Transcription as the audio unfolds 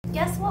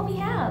guess what we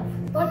have?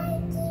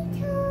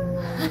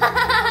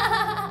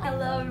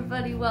 Hello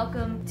everybody,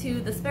 welcome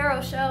to the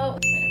Sparrow Show.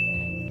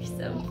 You're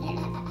so cute.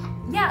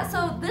 Yeah,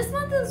 so this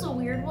month is a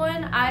weird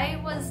one. I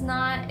was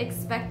not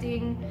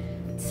expecting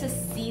to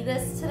see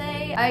this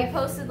today. I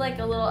posted like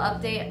a little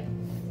update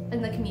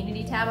in the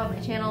community tab on my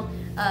channel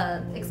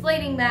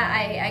explaining that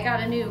I got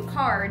a new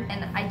card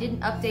and I didn't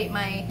update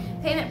my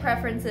payment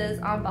preferences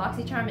on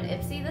BoxyCharm and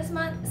Ipsy this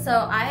month.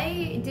 So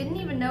I didn't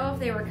even know if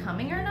they were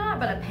coming or not,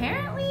 but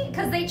apparently,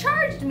 because they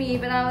charged me,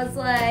 but I was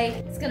like,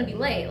 it's gonna be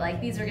late,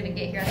 like these are gonna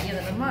get here at the end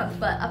of the month.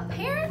 But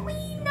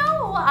apparently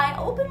no, I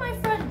opened my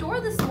front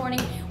door this morning,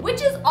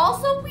 which is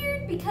also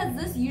weird because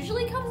this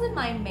usually comes in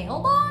my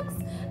mailbox.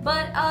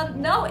 But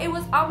no, it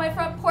was on my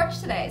front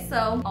porch today.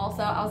 So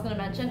also, I was gonna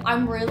mention,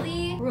 I'm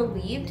really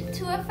relieved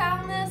to have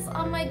found this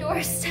on my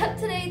doorstep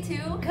today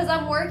too, because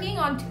I'm working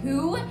on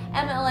 2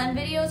 MLM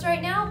videos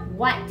right now.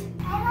 What?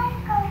 I want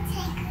to go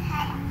take a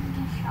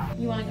Halloween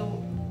show. You wanna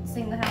go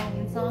sing the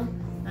Halloween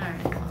song? All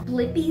right.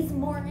 Blippi's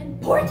more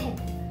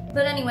important.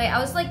 But anyway, I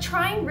was like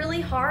trying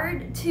really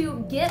hard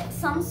to get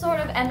some sort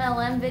of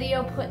MLM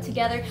video put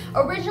together.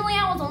 Originally,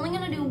 I was only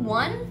gonna do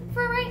one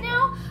for right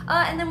now.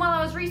 And then while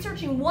I was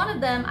researching one of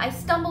them, I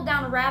stumbled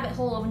down a rabbit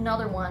hole of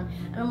another one.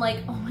 And I'm like,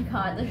 oh my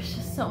God, there's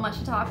just so much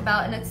to talk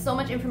about. And it's so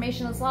much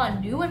information, it's a lot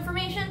of new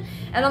information.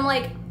 And I'm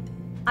like,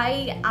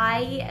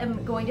 I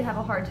am going to have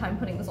a hard time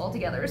putting this all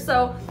together.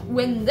 So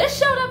when this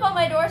showed up on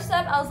my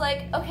doorstep, I was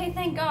like, okay,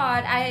 thank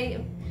God.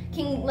 I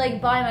can like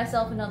buy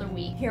myself another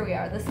week. Here we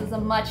are. This is a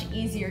much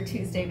easier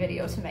Tuesday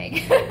video to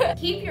make.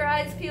 Keep your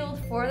eyes peeled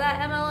for that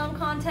MLM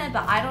content,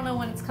 but I don't know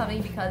when it's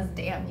coming because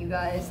damn you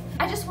guys.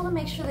 I just want to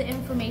make sure the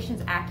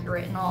information's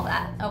accurate and all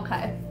that.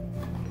 Okay.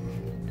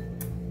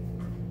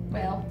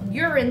 Well,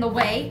 you're in the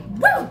way.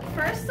 Woo!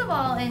 First of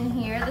all in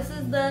here, this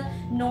is the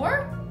no.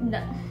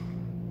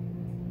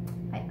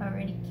 I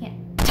already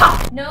can't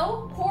talk.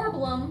 No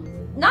problem.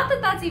 Not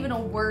that that's even a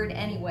word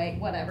anyway,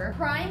 whatever.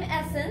 Prime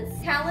Essence,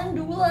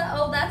 Calendula,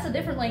 oh that's a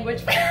different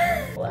language.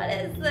 What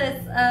is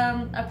this,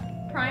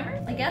 a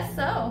primer? I guess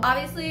so.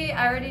 Obviously,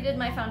 I already did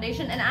my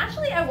foundation, and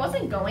actually I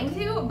wasn't going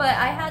to, but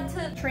I had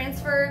to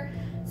transfer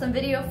some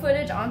video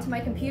footage onto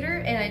my computer,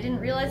 and I didn't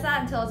realize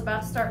that until I was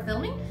about to start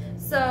filming.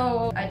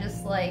 So I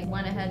just like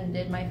went ahead and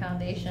did my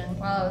foundation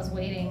while I was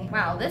waiting.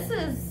 Wow, this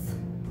is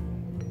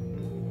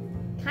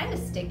kind of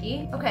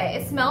sticky. Okay,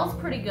 it smells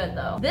pretty good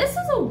though. This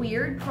is a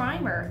weird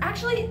primer.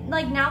 Actually,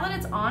 like now that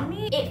it's on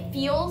me, it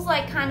feels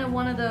like kind of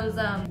one of those,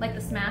 like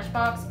the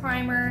Smashbox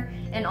primer,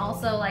 and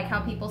also like how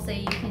people say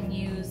you can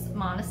use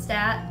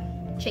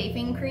Monistat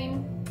chafing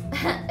cream.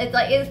 It's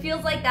like, it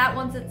feels like that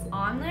once it's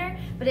on there,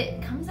 but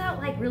it comes out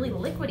like really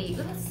liquidy.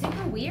 Ooh, that's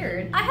super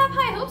weird. I have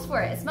high hopes for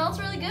it. It smells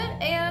really good,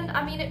 and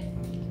I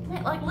mean,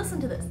 like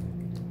listen to this.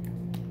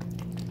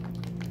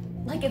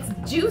 Like it's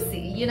juicy,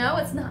 you know?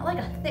 It's not like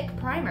a thick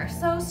primer.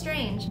 So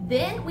strange.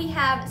 Then we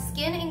have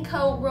Skin &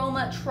 Co.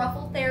 Roma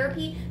Truffle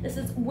Therapy. This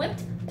is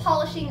Whipped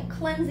Polishing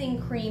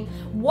Cleansing Cream.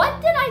 What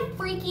did I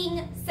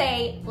freaking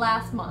say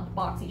last month,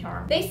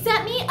 BoxyCharm? They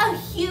sent me a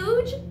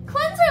huge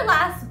cleanser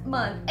last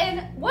month.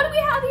 And what do we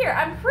have here?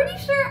 I'm pretty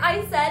sure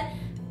I said,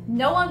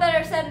 no one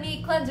better send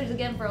me cleansers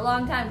again for a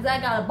long time because I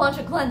got a bunch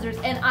of cleansers,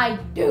 and I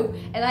do.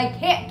 And I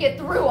can't get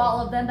through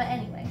all of them, but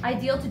anyway.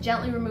 Ideal to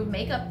gently remove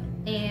makeup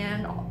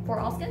and for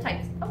all skin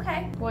types.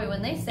 Okay. Boy,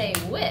 when they say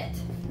whipped,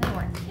 they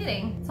weren't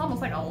kidding. It's almost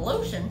like a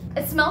lotion.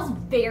 It smells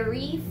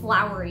very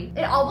flowery.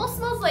 It almost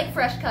smells like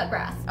fresh cut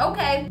grass.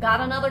 Okay, got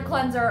another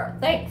cleanser.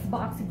 Thanks,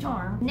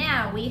 BoxyCharm.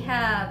 Now we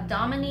have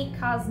Dominique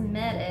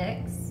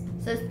Cosmetics.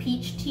 It says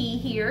peach tea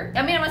here.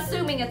 I mean, I'm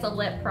assuming it's a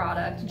lip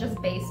product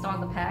just based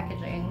on the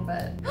packaging,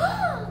 but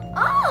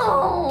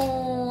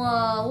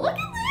oh, look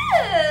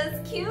at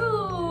this, cute.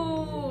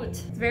 It's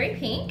very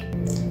pink.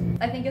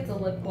 I think it's a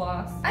lip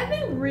gloss. I've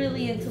been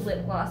really into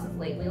lip glosses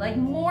lately, like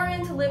more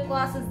into lip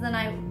glosses than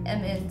I am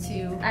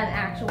into an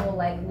actual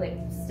like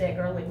lipstick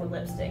or liquid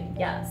lipstick.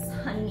 Yes,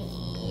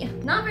 honey.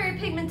 Not very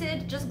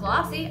pigmented, just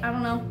glossy. I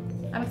don't know.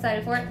 I'm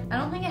excited for it. I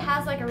don't think it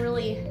has like a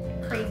really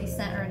crazy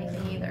scent or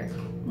anything either.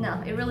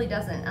 No, it really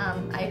doesn't.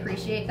 I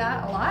appreciate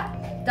that a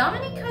lot.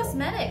 Dominique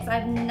Cosmetics,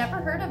 I've never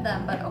heard of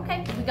them, but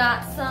okay. We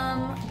got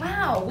some,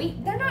 wow,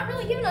 they're not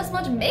really giving us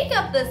much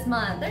makeup this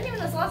month. They're giving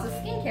us lots of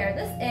skincare.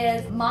 This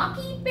is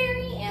Maki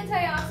Berry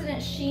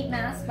Antioxidant Sheet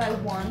Mask by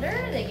Wander.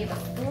 They gave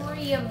us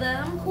 3 of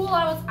them. Cool,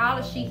 I was out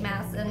of sheet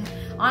masks and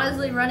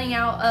honestly running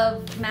out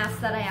of masks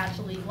that I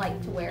actually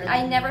like to wear.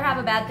 I never have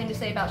a bad thing to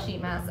say about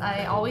sheet masks.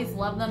 I always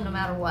love them no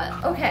matter what.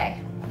 Okay.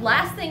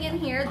 Last thing in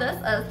here, this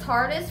is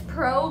Tarte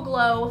Pro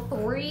Glow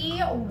 3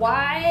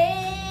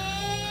 White.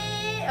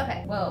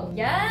 Okay, whoa,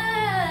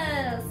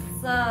 yes.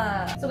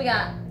 So we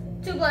got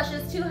 2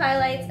 blushes, 2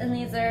 highlights, and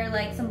these are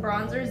like some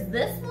bronzers.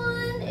 This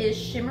one is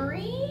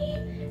shimmery,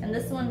 and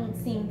this one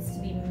seems to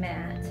be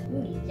matte.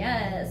 Ooh,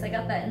 yes, I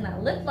got that in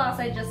that lip gloss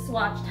I just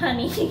swatched,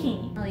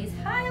 honey. All these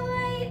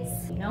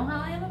highlights. You know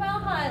how I am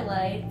about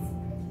highlights.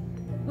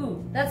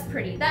 Ooh, that's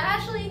pretty. That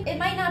actually, it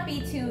might not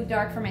be too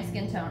dark for my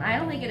skin tone. I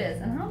don't think it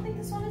is, and I don't think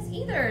this one is either.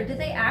 either. Did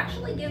they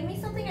actually give me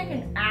something I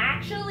can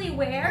actually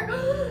wear?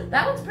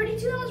 That one's pretty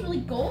too. That one's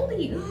really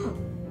goldy.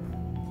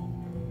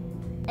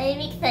 I'm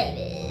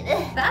excited.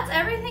 That's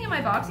everything in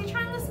my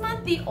BoxyCharm this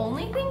month. The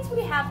only things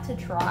we have to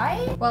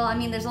try, well, I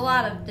mean, there's a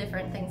lot of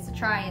different things to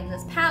try in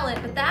this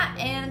palette, but that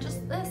and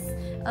just this.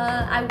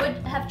 I would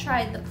have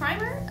tried the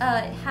primer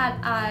had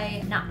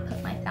I not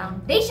put my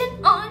foundation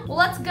on. Well,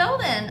 let's go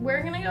then.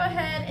 We're gonna go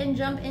ahead and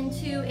jump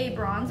into a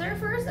bronzer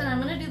first, and I'm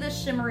gonna do this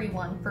shimmery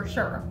one for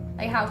sure.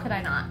 Like, how could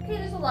I not? Okay,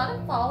 there's a lot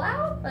of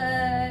fallout,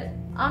 but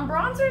on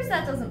bronzers,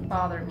 that doesn't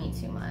bother me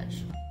too much.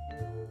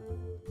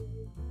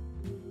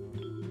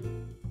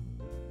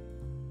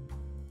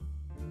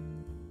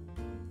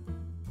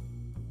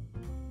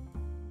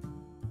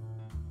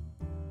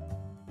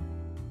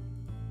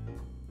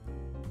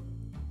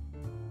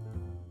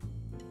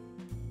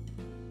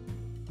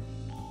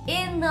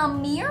 In the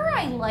mirror,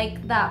 I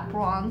like that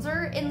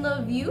bronzer. In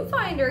the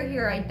viewfinder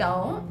here, I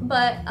don't,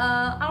 but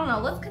I don't know,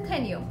 let's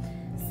continue.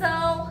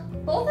 So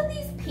both of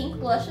these pink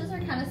blushes are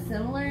kind of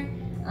similar.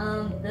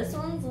 This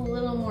one's a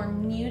little more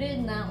muted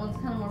and that one's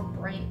kind of more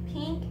bright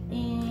pink,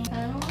 and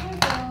I don't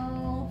want to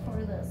go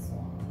for this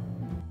one.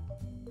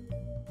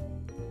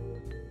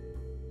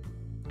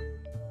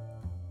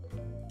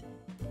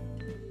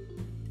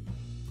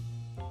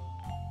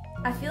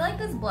 I feel like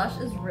this blush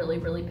is really,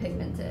 really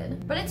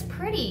pigmented, but it's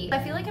pretty.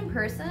 I feel like in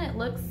person it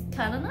looks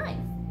kind of nice.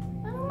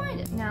 I don't mind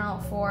it.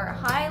 Now for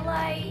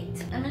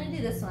highlight, I'm gonna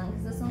do this one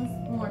because this one's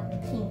more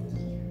pinky.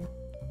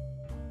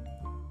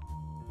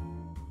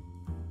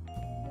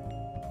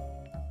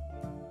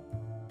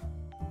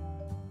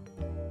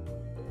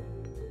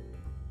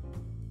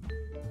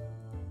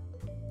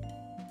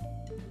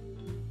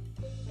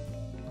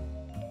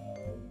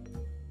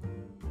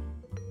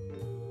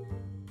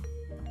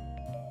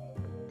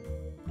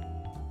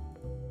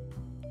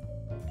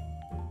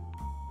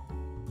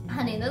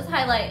 Honey, this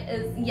highlight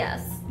is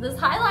yes. This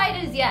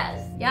highlight is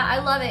yes. Yeah, I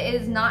love it.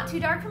 It is not too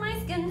dark for my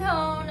skin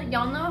tone.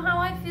 Y'all know how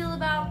I feel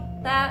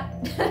about that.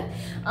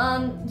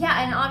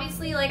 Yeah, and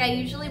obviously, like, I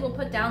usually will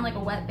put down like a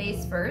wet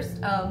base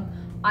first.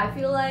 I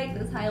feel like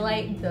this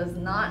highlight does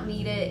not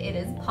need it. It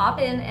is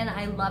poppin' and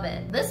I love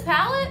it. This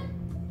palette,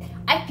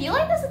 I feel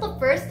like this is the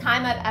first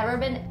time I've ever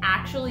been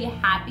actually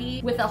happy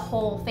with a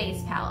whole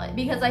face palette,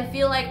 because I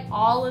feel like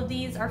all of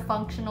these are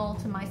functional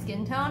to my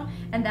skin tone,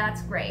 and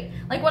that's great.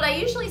 Like, what I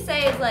usually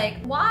say is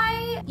like,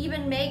 why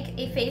even make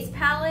a face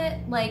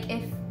palette like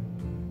if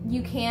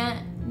you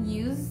can't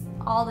use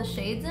all the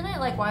shades in it?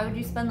 Like, why would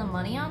you spend the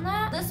money on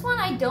that? This one,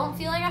 I don't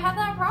feel like I have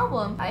that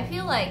problem. I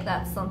feel like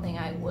that's something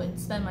I would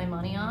spend my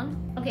money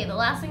on. Okay, the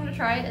last thing to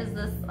try is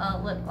this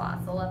lip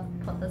gloss, so let's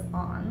put this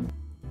on.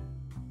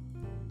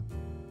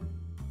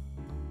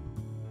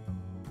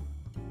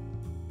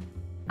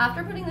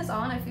 After putting this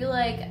on, I feel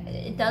like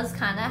it does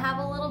kind of have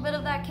a little bit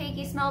of that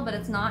cakey smell, but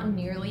it's not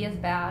nearly as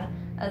bad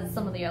as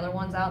some of the other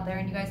ones out there.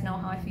 And you guys know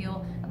how I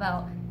feel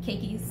about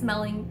cakey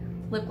smelling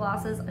lip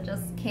glosses. I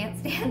just can't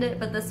stand it,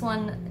 but this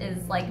one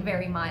is like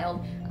very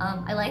mild.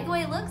 I like the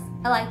way it looks.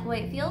 I like the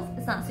way it feels.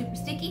 It's not super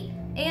sticky.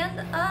 And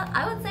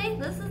I would say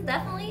this is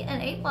definitely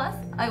an A+.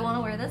 I want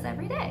to wear this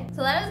every day.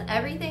 So that is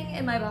everything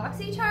in my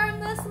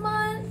BoxyCharm this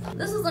month.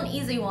 This was an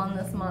easy one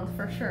this month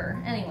for sure.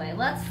 Anyway,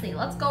 let's see.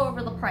 Let's go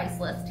over the price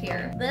list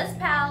here. This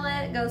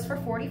palette goes for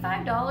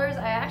 $45.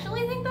 I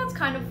actually think that's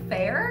kind of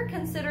fair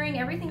considering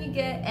everything you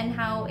get and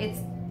how it's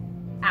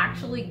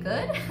actually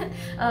good.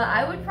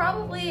 I would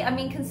probably, I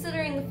mean,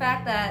 considering the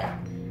fact that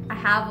I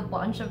have a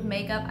bunch of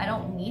makeup, I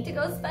don't need to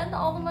go spend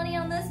all the money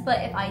on this, but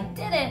if I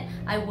didn't,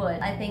 I would.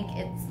 I think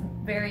it's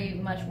very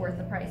much worth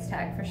the price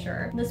tag for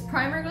sure. This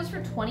primer goes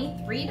for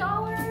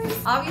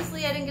 $23.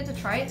 Obviously, I didn't get to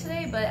try it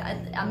today, but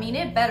I mean,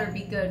 it better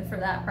be good for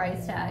that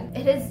price tag.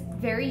 It is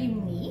very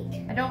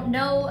unique. I don't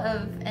know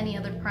of any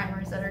other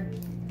primers that are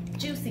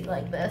juicy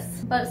like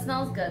this, but it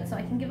smells good, so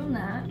I can give them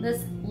that.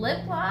 This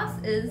lip gloss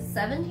is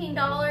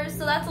 $17,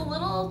 so that's a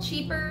little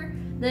cheaper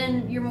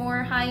than your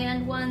more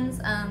high-end ones.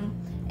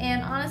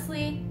 And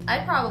honestly,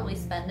 I'd probably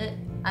spend it.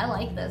 I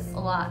like this a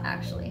lot,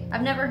 actually.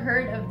 I've never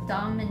heard of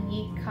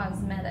Dominique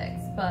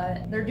Cosmetics,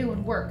 but they're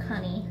doing work,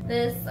 honey.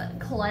 This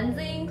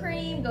cleansing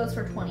cream goes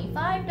for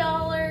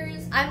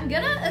 $25. I'm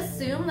gonna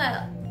assume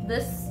that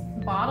this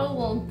bottle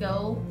will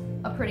go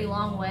a pretty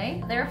long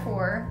way.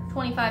 Therefore,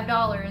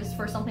 $25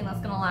 for something that's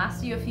gonna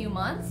last you a few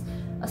months,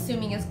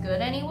 assuming it's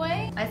good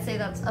anyway, I'd say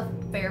that's a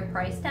fair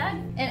price tag.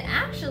 And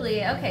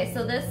actually, okay,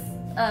 so this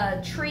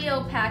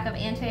trio pack of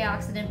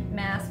antioxidant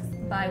masks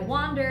by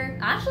Wander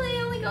actually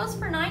only goes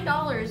for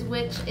 $9,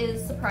 which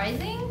is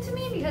surprising to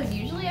me because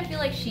usually I feel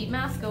like sheet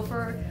masks go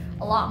for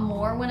a lot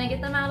more when I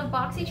get them out of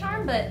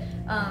BoxyCharm, but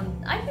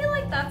I feel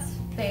like that's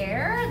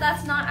fair.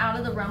 That's not out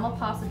of the realm of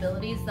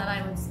possibilities that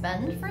I would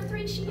spend for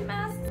 3 sheet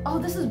masks. Oh,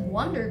 this is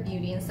Wonder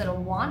Beauty instead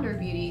of Wander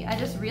Beauty. I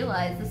just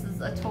realized this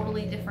is a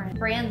totally different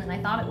brand than I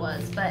thought it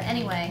was. But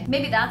anyway,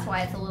 maybe that's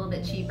why it's a little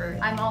bit cheaper.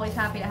 I'm always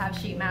happy to have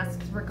sheet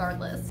masks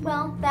regardless.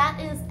 Well, that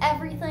is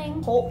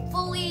everything.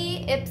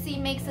 Hopefully Ipsy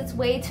makes its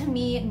way to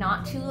me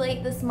not too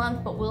late this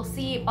month, but we'll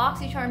see.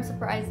 BoxyCharm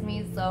surprised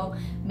me, so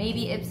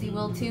maybe Ipsy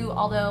will too,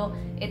 although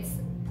it's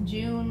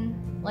June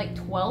like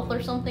 12th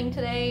or something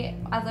today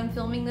as I'm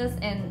filming this,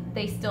 and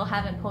they still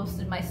haven't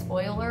posted my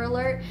spoiler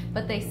alert,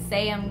 but they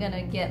say I'm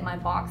gonna get my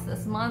box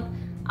this month.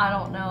 I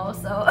don't know,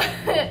 so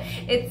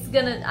it's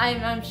gonna,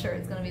 I'm sure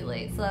it's gonna be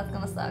late, so that's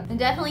gonna suck. And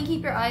definitely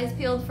keep your eyes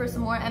peeled for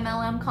some more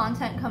MLM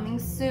content coming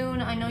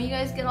soon. I know you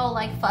guys get all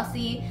like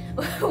fussy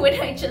when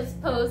I just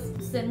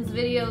post Sims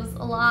videos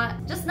a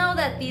lot. Just know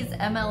that these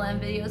MLM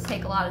videos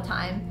take a lot of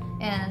time,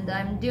 and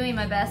I'm doing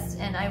my best,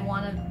 and I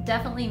wanna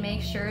definitely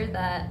make sure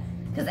that,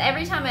 because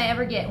every time I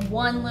ever get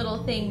one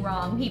little thing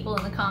wrong, people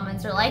in the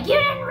comments are like, you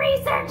didn't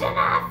research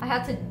enough! I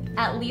have to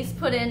at least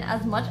put in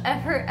as much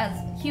effort as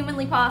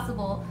humanly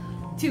possible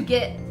to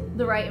get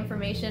the right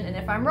information, and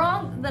if I'm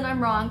wrong, then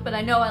I'm wrong, but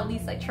I know at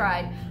least I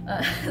tried.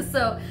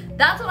 So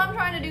that's what I'm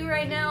trying to do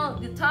right now.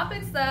 The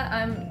topics that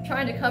I'm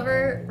trying to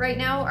cover right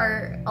now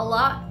are a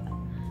lot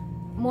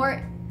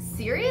more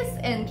serious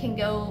and can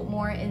go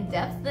more in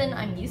depth than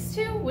I'm used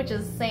to, which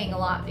is saying a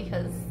lot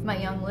because my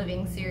Young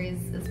Living series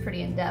is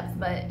pretty in depth.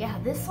 But yeah,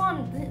 these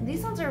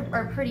ones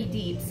are pretty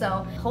deep,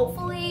 so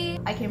hopefully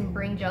I can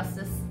bring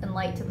justice and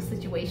light to the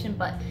situation,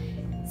 but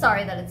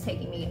sorry that it's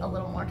taking me a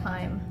little more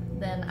time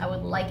than I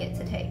would like it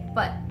to take,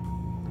 but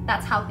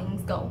that's how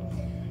things go.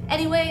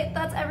 Anyway,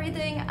 that's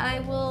everything.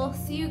 I will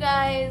see you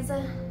guys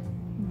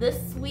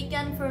this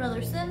weekend for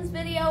another Sims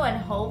video,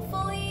 and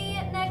hopefully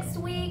next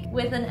week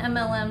with an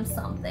MLM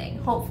something.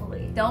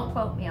 Hopefully. Don't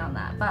quote me on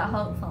that, but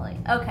hopefully.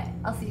 Okay,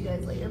 I'll see you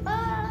guys later.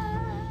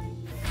 Bye!